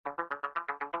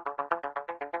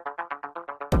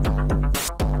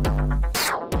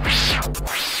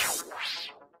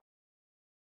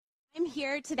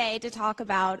here today to talk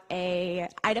about a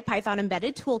IDAPython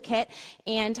embedded toolkit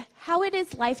and how it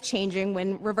is life-changing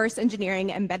when reverse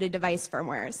engineering embedded device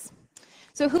firmwares.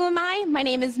 So who am I? My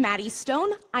name is Maddie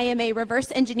Stone. I am a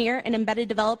reverse engineer and embedded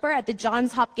developer at the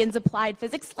Johns Hopkins Applied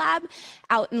Physics Lab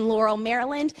out in Laurel,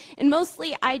 Maryland. And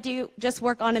mostly I do just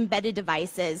work on embedded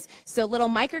devices. So little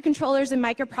microcontrollers and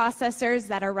microprocessors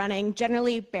that are running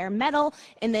generally bare metal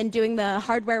and then doing the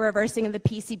hardware reversing of the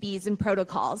PCBs and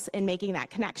protocols and making that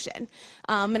connection.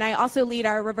 And I also lead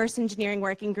our reverse engineering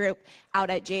working group out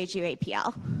at JHU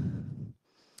APL.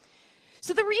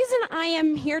 So the reason I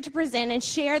am here to present and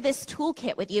share this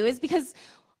toolkit with you is because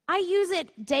I use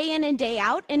it day in and day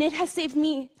out, and it has saved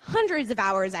me hundreds of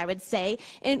hours, I would say,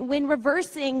 when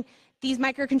reversing these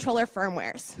microcontroller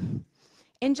firmwares,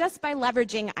 and just by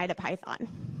leveraging IDAPython.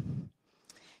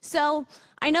 So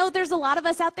I know there's a lot of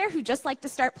us out there who just like to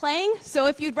start playing, so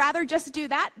if you'd rather just do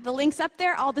that, the link's up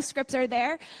there, all the scripts are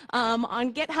there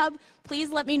on GitHub.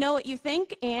 Please let me know what you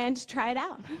think and try it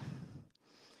out.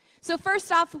 So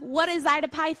first off, what is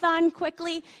IDAPython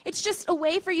quickly? It's just a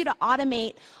way for you to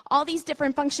automate all these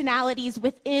different functionalities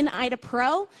within IDA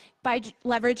Pro by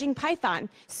leveraging Python.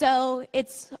 So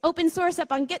it's open source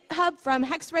up on GitHub from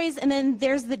Hexrays, and then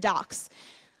there's the docs.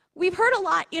 We've heard a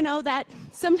lot, that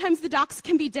sometimes the docs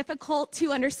can be difficult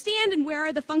to understand and where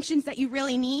are the functions that you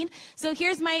really need. So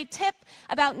here's my tip.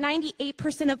 About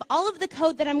 98% of all of the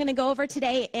code that I'm going to go over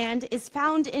today and is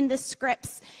found in the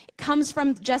scripts comes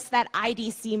from just that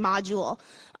IDC module.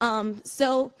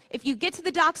 So if you get to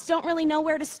the docs, don't really know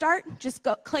where to start, just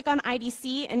click on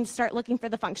IDC and start looking for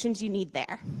the functions you need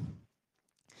there.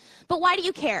 But why do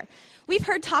you care? We've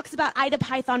heard talks about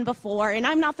IDAPython before, and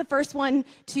I'm not the first one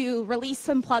to release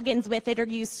some plugins with it or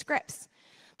use scripts.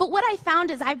 But what I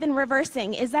found as I've been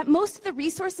reversing is that most of the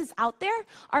resources out there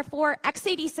are for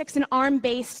x86 and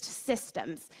ARM-based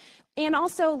systems, and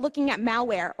also looking at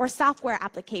malware or software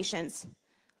applications.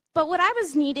 But what I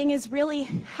was needing is really,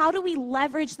 how do we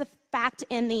leverage the fact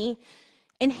and the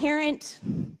inherent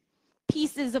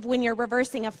pieces of when you're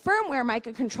reversing a firmware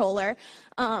microcontroller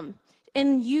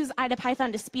and use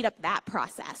IDAPython to speed up that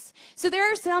process. So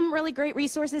there are some really great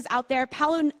resources out there.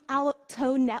 Palo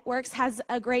Alto Networks has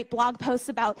a great blog post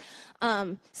about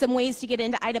some ways to get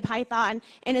into IDAPython,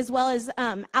 and as well as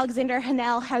Alexander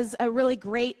Hanel has a really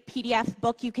great PDF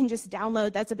book you can just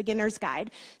download that's a beginner's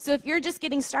guide. So if you're just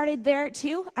getting started there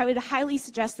too, I would highly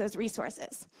suggest those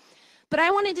resources. But I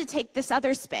wanted to take this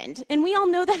other spin, and we all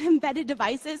know that embedded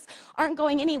devices aren't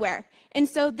going anywhere. And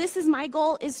so this is my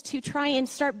goal, is to try and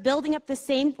start building up the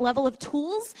same level of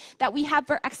tools that we have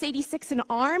for x86 and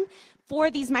ARM for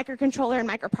these microcontroller and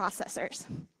microprocessors.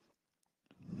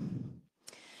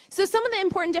 So some of the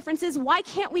important differences: why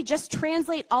can't we just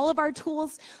translate all of our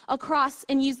tools across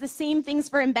and use the same things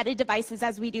for embedded devices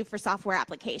as we do for software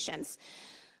applications?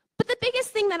 But the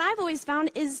biggest thing that I've always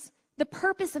found is the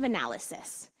purpose of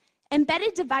analysis.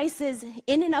 Embedded devices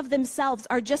in and of themselves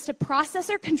are just a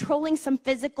processor controlling some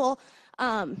physical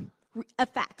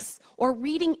effects or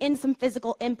reading in some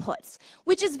physical inputs,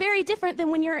 which is very different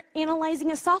than when you're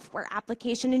analyzing a software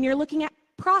application and you're looking at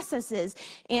processes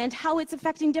and how it's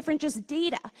affecting different just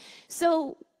data.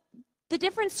 So the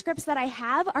different scripts that I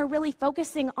have are really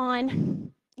focusing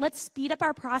on, let's speed up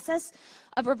our process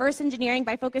of reverse engineering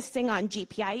by focusing on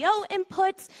GPIO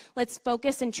inputs. Let's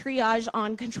focus and triage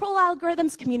on control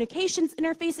algorithms, communications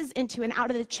interfaces into and out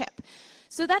of the chip.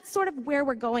 So that's sort of where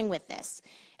we're going with this.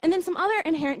 And then some other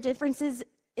inherent differences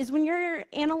is when you're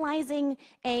analyzing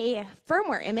a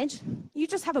firmware image, you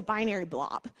just have a binary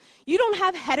blob. You don't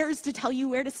have headers to tell you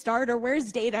where to start or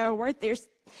where's data or where there's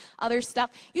other stuff.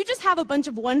 You just have a bunch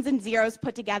of ones and zeros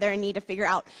put together and need to figure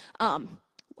out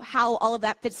how all of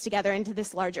that fits together into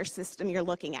this larger system you're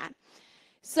looking at.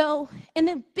 So, and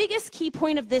the biggest key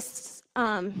point of this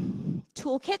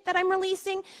toolkit that I'm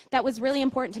releasing that was really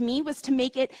important to me was to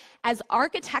make it as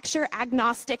architecture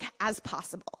agnostic as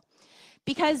possible.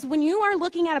 Because when you are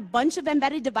looking at a bunch of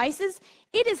embedded devices,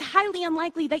 it is highly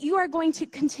unlikely that you are going to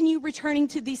continue returning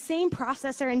to the same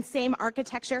processor and same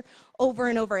architecture over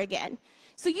and over again.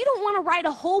 So you don't want to write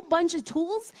a whole bunch of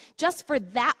tools just for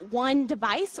that one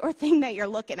device or thing that you're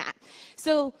looking at.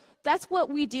 So that's what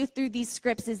we do through these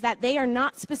scripts, is that they are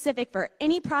not specific for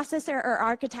any processor or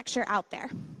architecture out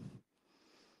there.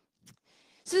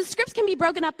 So the scripts can be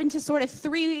broken up into sort of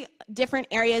 3 different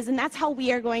areas, and that's how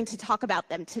we are going to talk about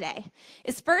them today.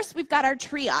 First, we've got our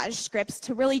triage scripts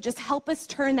to really just help us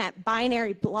turn that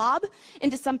binary blob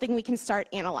into something we can start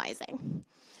analyzing.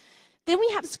 Then we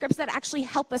have scripts that actually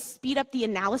help us speed up the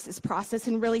analysis process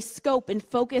and really scope and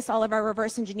focus all of our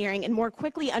reverse engineering and more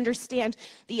quickly understand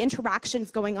the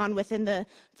interactions going on within the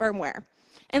firmware.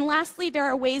 And lastly, there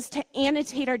are ways to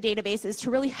annotate our databases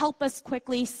to really help us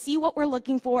quickly see what we're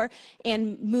looking for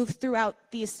and move throughout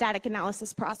the static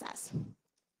analysis process.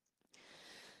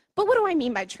 But what do I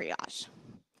mean by triage?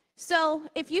 So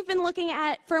if you've been looking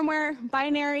at firmware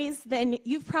binaries, then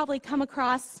you've probably come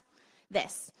across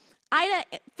this.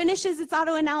 IDA finishes its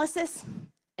auto-analysis,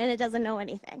 and it doesn't know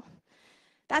anything.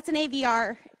 That's an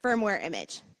AVR firmware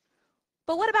image.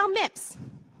 But what about MIPS?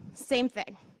 Same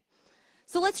thing.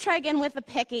 So let's try again with the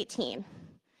PIC 18.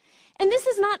 And this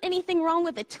is not anything wrong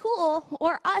with the tool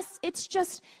or us, it's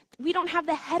just we don't have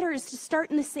the headers to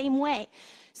start in the same way.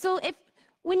 So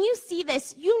when you see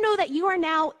this, you know that you are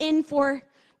now in for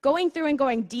going through and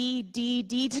going D, D,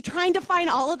 D to trying to find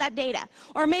all of that data.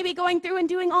 Or maybe going through and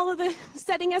doing all of the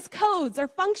setting as codes or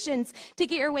functions to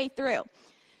get your way through.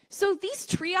 So these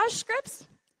triage scripts,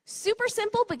 super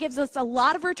simple, but gives us a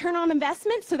lot of return on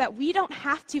investment so that we don't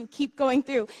have to keep going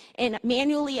through and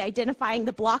manually identifying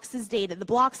the blocks as data, the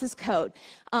blocks as code,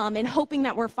 and hoping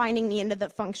that we're finding the end of the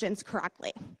functions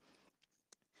correctly.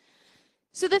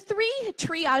 So the 3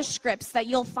 triage scripts that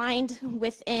you'll find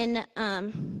within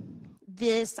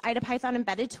this IDAPython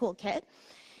embedded toolkit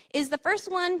is the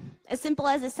first one, as simple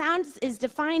as it sounds, is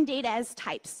define data as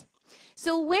types.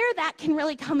 So where that can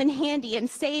really come in handy and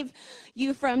save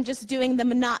you from just doing the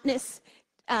monotonous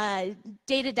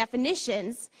data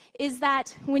definitions is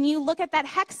that when you look at that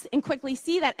hex and quickly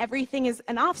see that everything is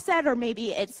an offset or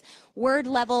maybe it's word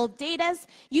level data,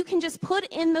 you can just put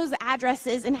in those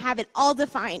addresses and have it all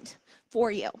defined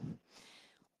for you.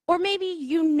 Or maybe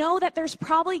you know that there's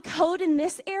probably code in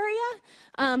this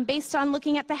area based on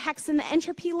looking at the hex and the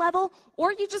entropy level,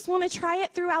 or you just want to try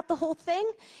it throughout the whole thing.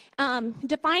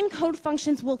 Define code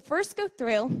functions will first go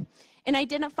through and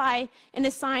identify and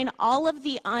assign all of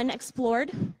the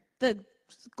unexplored, the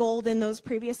gold in those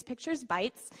previous pictures,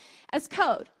 bytes, as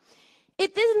code.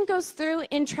 It then goes through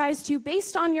and tries to,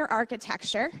 based on your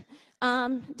architecture,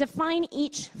 define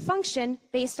each function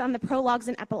based on the prologues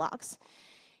and epilogues.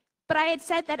 But I had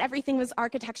said that everything was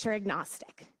architecture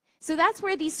agnostic. So that's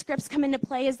where these scripts come into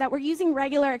play, is that we're using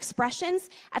regular expressions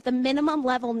at the minimum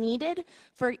level needed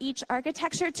for each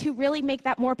architecture to really make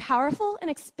that more powerful and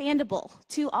expandable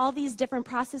to all these different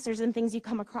processors and things you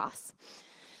come across.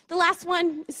 The last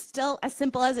one is still as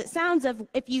simple as it sounds of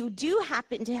if you do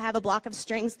happen to have a block of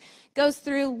strings, goes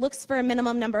through, looks for a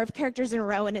minimum number of characters in a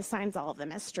row and assigns all of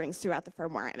them as strings throughout the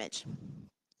firmware image.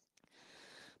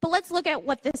 But let's look at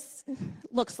what this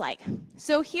looks like.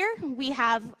 So here we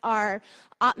have our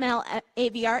OpMel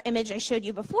AVR image I showed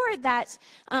you before that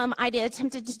IDA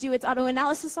attempted to do its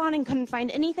auto-analysis on and couldn't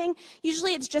find anything.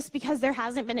 Usually it's just because there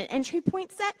hasn't been an entry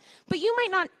point set, but you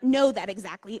might not know that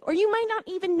exactly, or you might not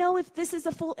even know if this is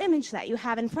a full image that you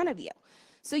have in front of you.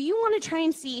 So you want to try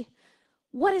and see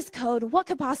what is code, what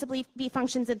could possibly be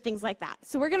functions and things like that.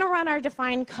 So we're going to run our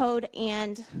define code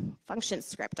and function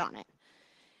script on it.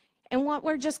 And what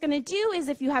we're just going to do is,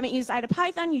 if you haven't used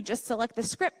IDAPython, you just select the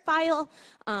script file,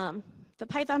 the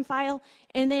Python file,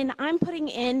 and then I'm putting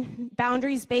in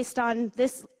boundaries based on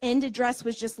this end address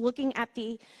was just looking at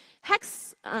the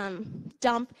hex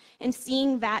dump and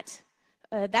seeing that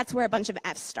that's where a bunch of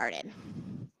F's started.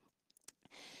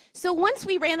 So once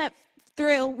we ran that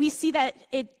through, we see that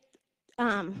it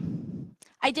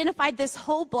identified this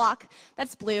whole block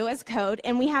that's blue as code,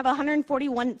 and we have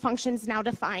 141 functions now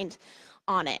defined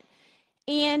on it.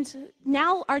 And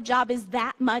now our job is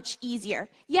that much easier.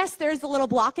 Yes, there's a little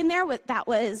block in there that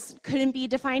couldn't be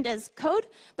defined as code,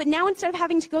 but now instead of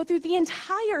having to go through the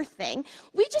entire thing,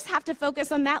 we just have to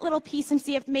focus on that little piece and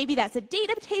see if maybe that's a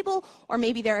data table, or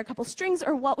maybe there are a couple strings,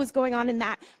 or what was going on in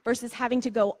that, versus having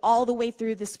to go all the way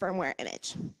through this firmware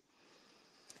image.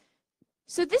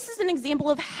 So this is an example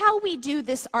of how we do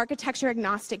this architecture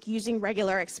agnostic using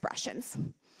regular expressions.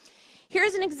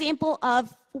 Here's an example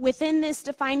of, within this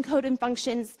define code and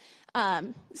functions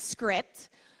script,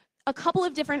 a couple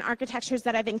of different architectures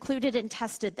that I've included and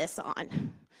tested this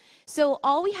on. So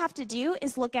all we have to do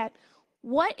is look at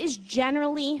what is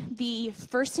generally the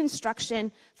first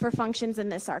instruction for functions in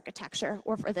this architecture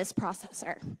or for this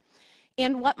processor,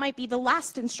 and what might be the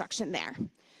last instruction there.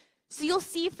 So you'll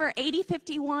see for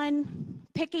 8051,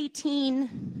 PIC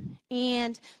 18,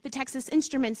 and the Texas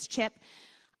Instruments chip,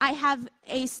 I have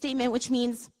a statement which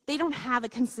means they don't have a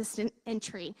consistent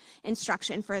entry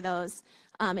instruction for those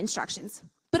instructions.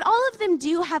 But all of them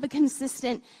do have a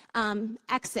consistent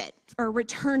exit or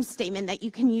return statement that you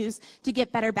can use to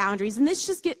get better boundaries. And this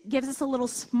just gives us a little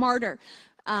smarter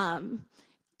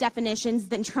definitions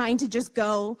than trying to just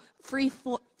go free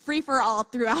for all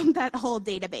throughout that whole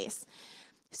database.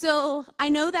 So I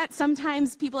know that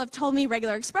sometimes people have told me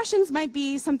regular expressions might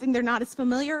be something they're not as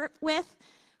familiar with.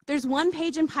 There's one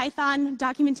page in Python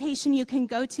documentation you can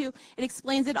go to. It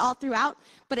explains it all throughout.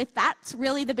 But if that's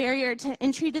really the barrier to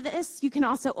entry to this, you can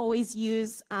also always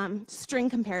use string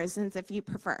comparisons if you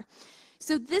prefer.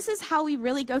 So this is how we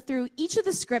really go through each of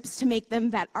the scripts to make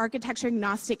them that architecture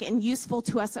agnostic and useful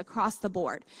to us across the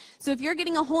board. So if you're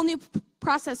getting a whole new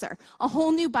processor, a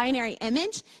whole new binary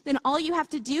image, then all you have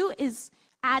to do is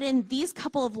add in these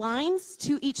couple of lines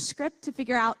to each script to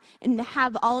figure out and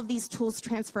have all of these tools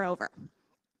transfer over.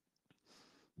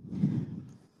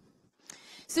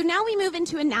 So now we move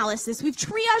into analysis. We've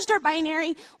triaged our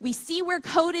binary, we see where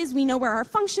code is, we know where our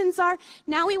functions are.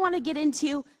 Now we want to get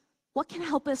into what can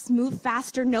help us move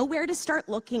faster, know where to start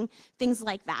looking, things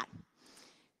like that.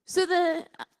 So the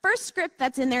first script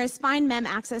that's in there is find mem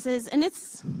accesses, and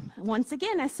it's, once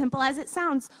again, as simple as it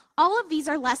sounds. All of these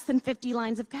are less than 50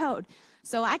 lines of code.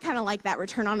 So I kind of like that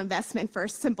return on investment for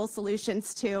simple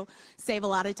solutions to save a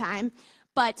lot of time.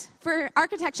 But for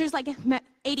architectures like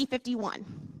 8051,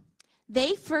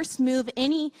 they first move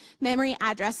any memory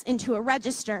address into a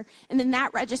register, and then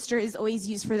that register is always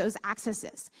used for those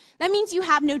accesses. That means you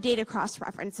have no data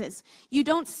cross-references. You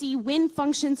don't see when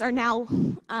functions are now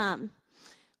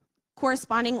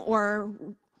corresponding or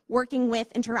working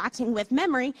with, interacting with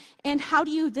memory, and how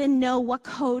do you then know what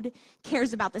code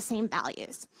cares about the same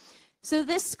values? So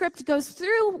this script goes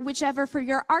through whichever for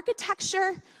your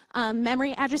architecture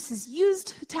memory address is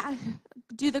used to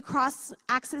do the cross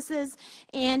accesses,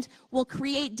 and will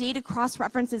create data cross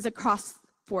references across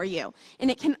for you.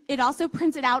 And it also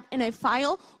prints it out in a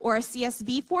file or a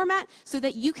CSV format so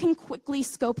that you can quickly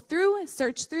scope through,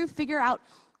 search through, figure out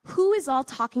who is all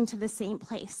talking to the same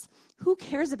place, who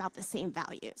cares about the same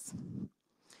values.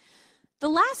 The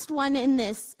last one in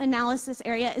this analysis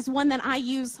area is one that I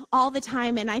use all the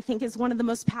time and I think is one of the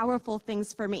most powerful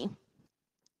things for me.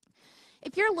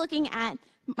 If you're looking at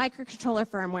microcontroller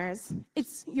firmwares,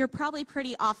 you're probably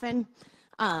pretty often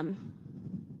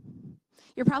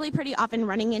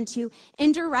running into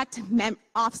indirect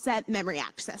offset memory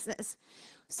accesses.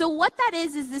 So what that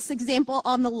is this example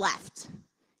on the left,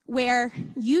 where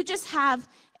you just have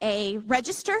a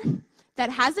register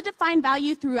that has a defined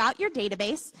value throughout your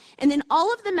database, and then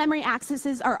all of the memory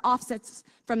accesses are offsets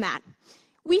from that.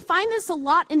 We find this a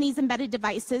lot in these embedded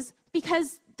devices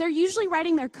because they're usually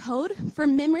writing their code for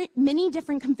many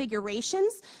different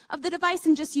configurations of the device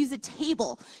and just use a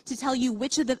table to tell you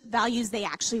which of the values they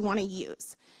actually want to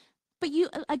use. But you,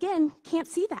 again, can't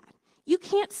see that. You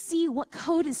can't see what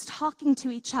code is talking to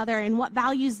each other and what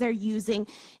values they're using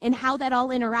and how that all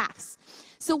interacts.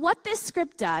 So what this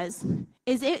script does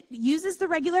is it uses the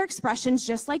regular expressions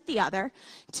just like the other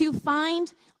to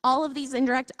find all of these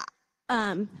indirect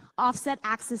offset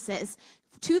accesses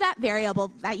to that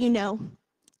variable that you know.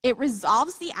 It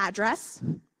resolves the address,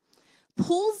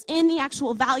 pulls in the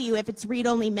actual value if it's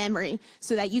read-only memory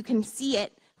so that you can see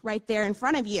it right there in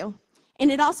front of you,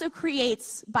 and it also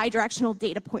creates bidirectional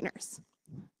data pointers.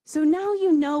 So now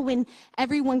you know when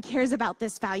everyone cares about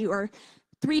this value or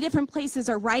 3 different places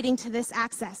are writing to this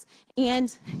access,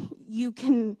 and you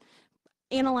can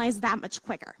analyze that much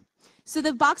quicker. So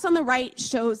the box on the right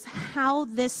shows how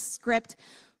this script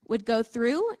would go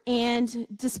through and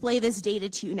display this data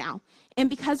to you now. And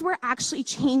because we're actually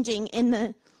changing in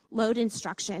the load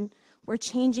instruction, we're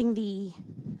changing the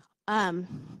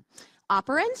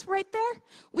operand right there,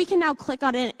 we can now click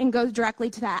on it and go directly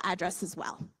to that address as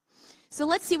well. So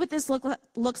let's see what this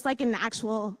looks like in the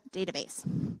actual database.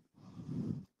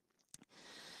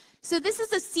 So this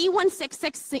is a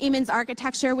C166 Siemens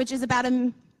architecture, which is about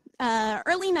an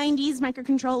early 90s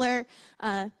microcontroller,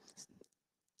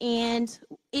 and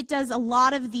it does a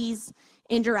lot of these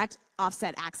indirect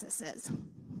offset accesses.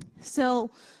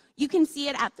 So you can see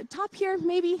it at the top here,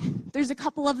 maybe. There's a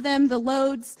couple of them, the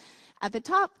loads at the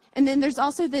top, and then there's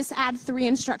also this add 3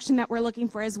 instruction that we're looking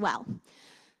for as well.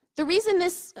 The reason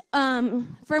this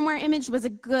firmware image was a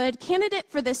good candidate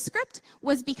for this script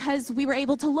was because we were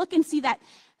able to look and see that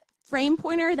frame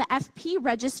pointer, the FP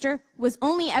register, was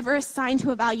only ever assigned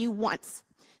to a value once.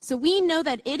 So we know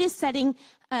that it is setting,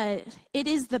 it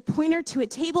is the pointer to a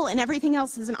table, and everything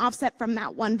else is an offset from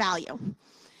that one value.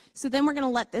 So then we're going to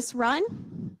let this run.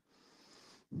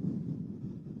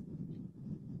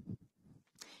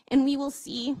 And we will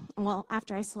see, well,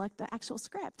 after I select the actual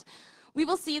script, we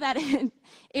will see that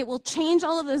it will change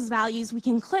all of those values. We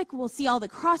can click, we'll see all the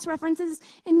cross-references,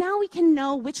 and now we can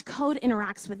know which code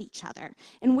interacts with each other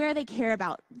and where they care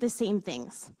about the same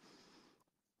things.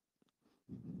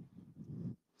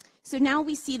 So now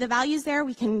we see the values there.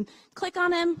 We can click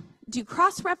on them, do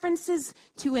cross-references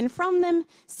to and from them,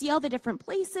 see all the different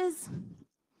places.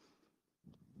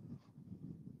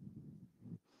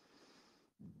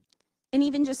 and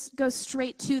even just go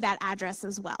straight to that address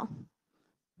as well.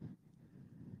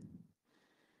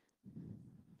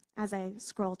 As I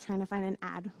scroll trying to find an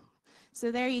ad.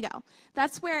 So there you go.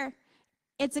 That's where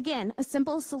it's, again, a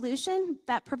simple solution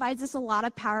that provides us a lot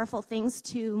of powerful things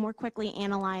to more quickly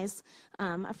analyze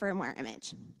a firmware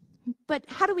image. But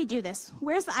how do we do this?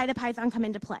 Where's the IDAPython come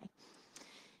into play?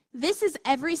 This is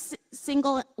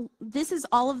this is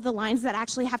all of the lines that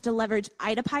actually have to leverage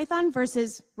IDAPython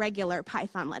versus regular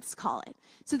Python, let's call it.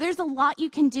 So there's a lot you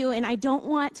can do, and I don't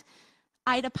want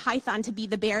IDAPython to be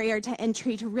the barrier to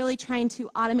entry to really trying to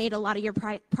automate a lot of your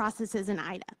processes in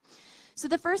IDA. So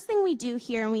the first thing we do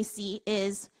here and we see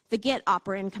is the get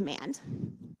operand command.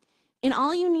 And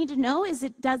all you need to know is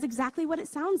it does exactly what it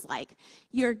sounds like.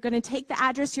 You're going to take the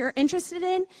address you're interested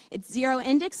in, it's 0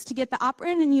 index to get the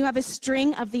operand, and you have a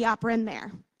string of the operand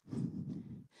there.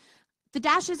 The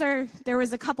dashes there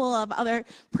was a couple of other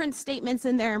print statements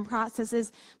in there and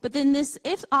processes, but then this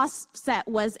if offset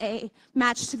was a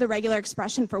match to the regular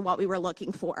expression for what we were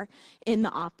looking for in the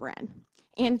operand.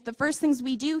 And the first things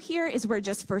we do here is we're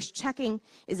just first checking,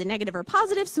 is it negative or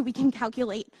positive, so we can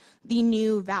calculate the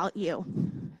new value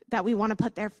that we want to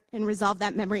put there and resolve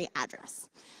that memory address.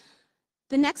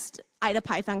 The next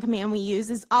IDAPython command we use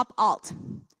is op-alt.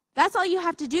 That's all you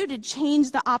have to do to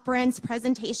change the operand's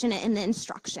presentation in the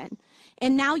instruction.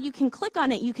 And now you can click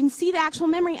on it. You can see the actual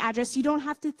memory address. You don't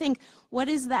have to think, what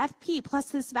is the FP plus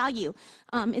this value?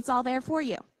 It's all there for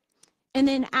you. And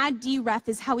then add deref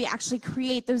is how we actually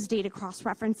create those data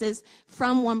cross-references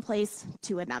from one place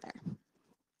to another.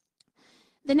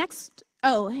 The next,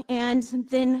 and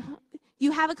then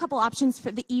you have a couple options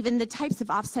for even the types of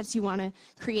offsets you want to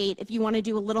create. If you want to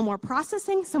do a little more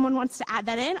processing, someone wants to add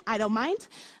that in, I don't mind,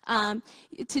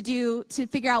 to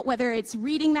figure out whether it's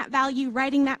reading that value,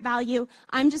 writing that value.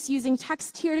 I'm just using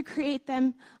text here to create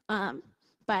them,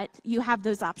 but you have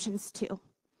those options too.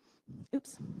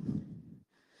 Oops.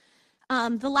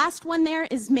 The last one there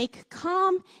is make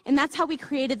com, and that's how we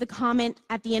created the comment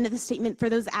at the end of the statement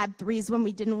for those add threes when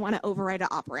we didn't want to overwrite an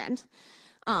operand.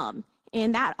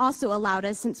 And that also allowed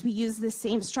us, since we use the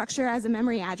same structure as a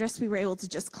memory address, we were able to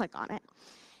just click on it.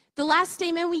 The last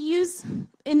statement we use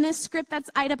in this script that's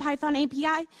IDAPython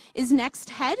API is next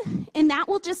head, and that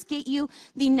will just get you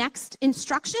the next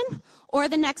instruction or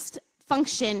the next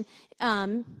function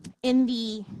in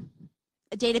the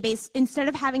database, instead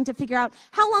of having to figure out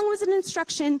how long was an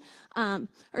instruction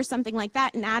or something like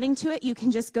that and adding to it, you can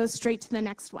just go straight to the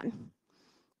next one.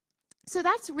 So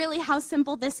that's really how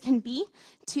simple this can be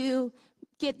to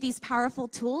get these powerful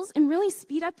tools and really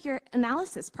speed up your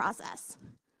analysis process.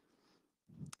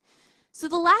 So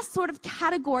the last sort of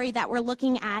category that we're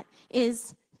looking at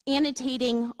is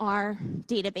annotating our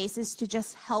databases to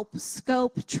just help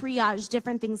scope, triage,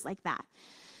 different things like that.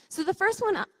 So the first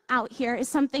one out here is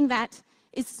something that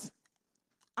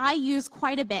I use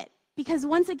quite a bit, because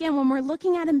once again, when we're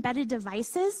looking at embedded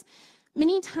devices,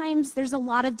 many times there's a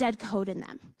lot of dead code in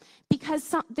them,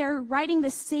 because they're writing the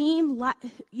same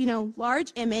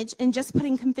large image and just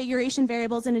putting configuration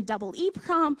variables in a double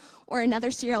EEPROM or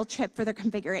another serial chip for their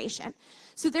configuration.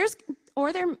 So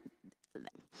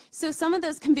some of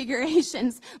those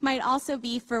configurations might also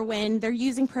be for when they're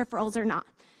using peripherals or not.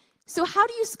 So how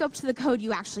do you scope to the code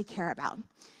you actually care about?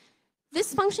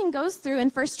 This function goes through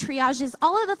and first triages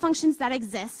all of the functions that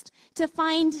exist to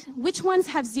find which ones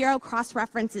have 0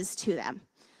 cross-references to them.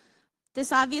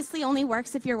 This obviously only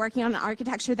works if you're working on an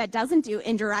architecture that doesn't do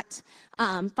indirect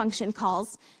function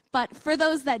calls, but for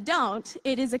those that don't,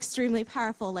 it is extremely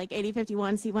powerful, like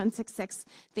 8051, C166,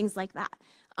 things like that.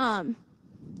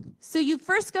 So you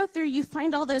first go through, you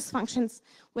find all those functions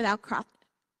without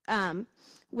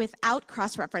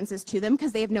cross-references to them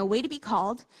because they have no way to be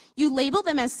called. You label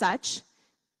them as such,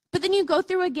 but then you go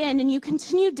through again and you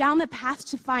continue down the path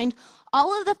to find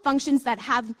all of the functions that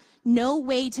have no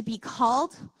way to be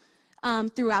called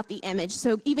throughout the image.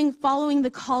 So even following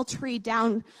the call tree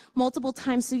down multiple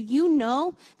times so you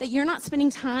know that you're not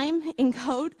spending time in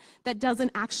code that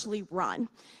doesn't actually run.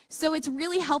 So it's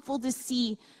really helpful to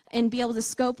see and be able to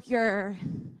scope your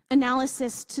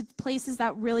analysis to places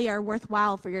that really are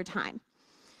worthwhile for your time.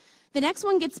 The next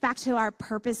one gets back to our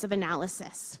purpose of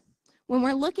analysis. When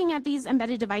we're looking at these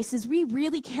embedded devices, we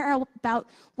really care about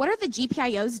what are the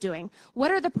GPIOs doing?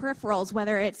 What are the peripherals,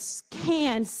 whether it's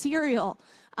CAN, serial,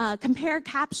 compare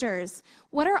captures?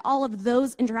 What are all of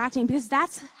those interacting? Because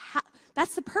that's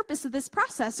the purpose of this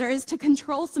processor, is to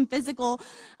control some physical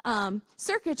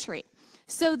circuitry.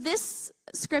 So this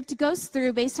script goes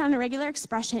through based on a regular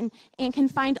expression and can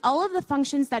find all of the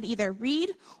functions that either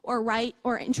read or write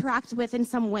or interact with in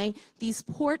some way these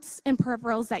ports and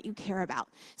peripherals that you care about.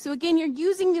 So again, you're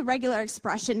using the regular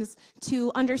expressions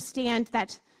to understand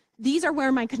that these are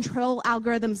where my control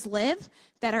algorithms live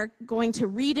that are going to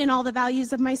read in all the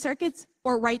values of my circuits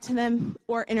or write to them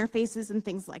or interfaces and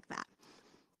things like that.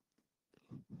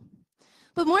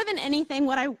 But more than anything,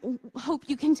 what I hope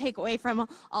you can take away from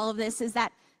all of this is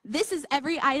that this is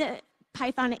every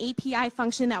IDAPython API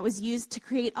function that was used to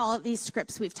create all of these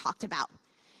scripts we've talked about.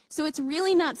 So it's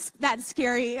really not that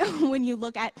scary when you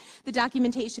look at the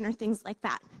documentation or things like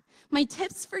that. My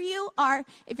tips for you are,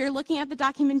 if you're looking at the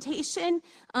documentation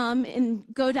and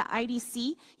go to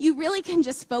IDC, you really can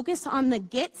just focus on the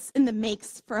gets and the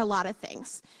makes for a lot of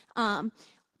things.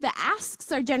 The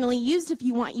asks are generally used if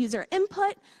you want user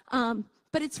input,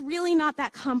 but it's really not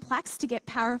that complex to get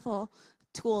powerful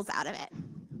tools out of it.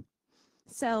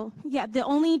 So yeah, the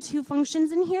only two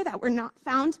functions in here that were not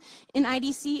found in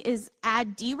IDC is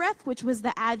add deref, which was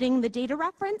the adding the data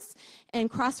reference, and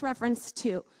cross-reference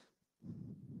to.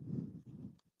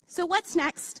 So what's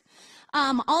next?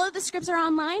 All of the scripts are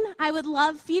online. I would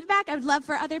love feedback. I would love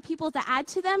for other people to add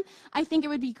to them. I think it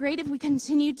would be great if we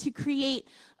continued to create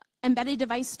embedded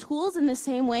device tools in the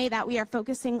same way that we are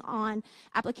focusing on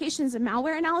applications and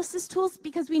malware analysis tools,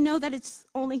 because we know that it's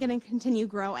only going to continue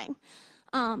growing.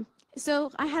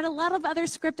 So I had a lot of other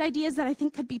script ideas that I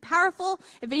think could be powerful.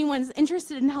 If anyone's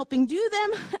interested in helping do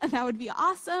them, that would be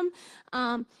awesome.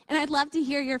 And I'd love to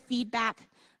hear your feedback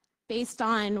based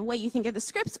on what you think of the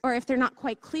scripts, or if they're not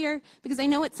quite clear, because I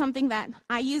know it's something that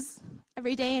I use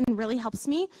every day and really helps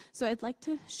me. So I'd like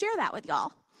to share that with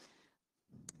y'all.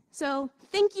 So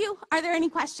thank you. Are there any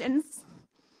questions?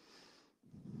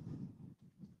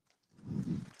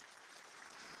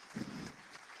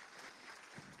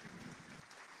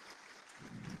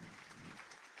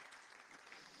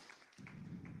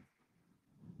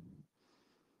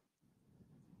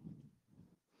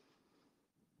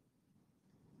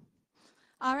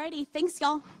 Alrighty, thanks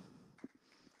y'all.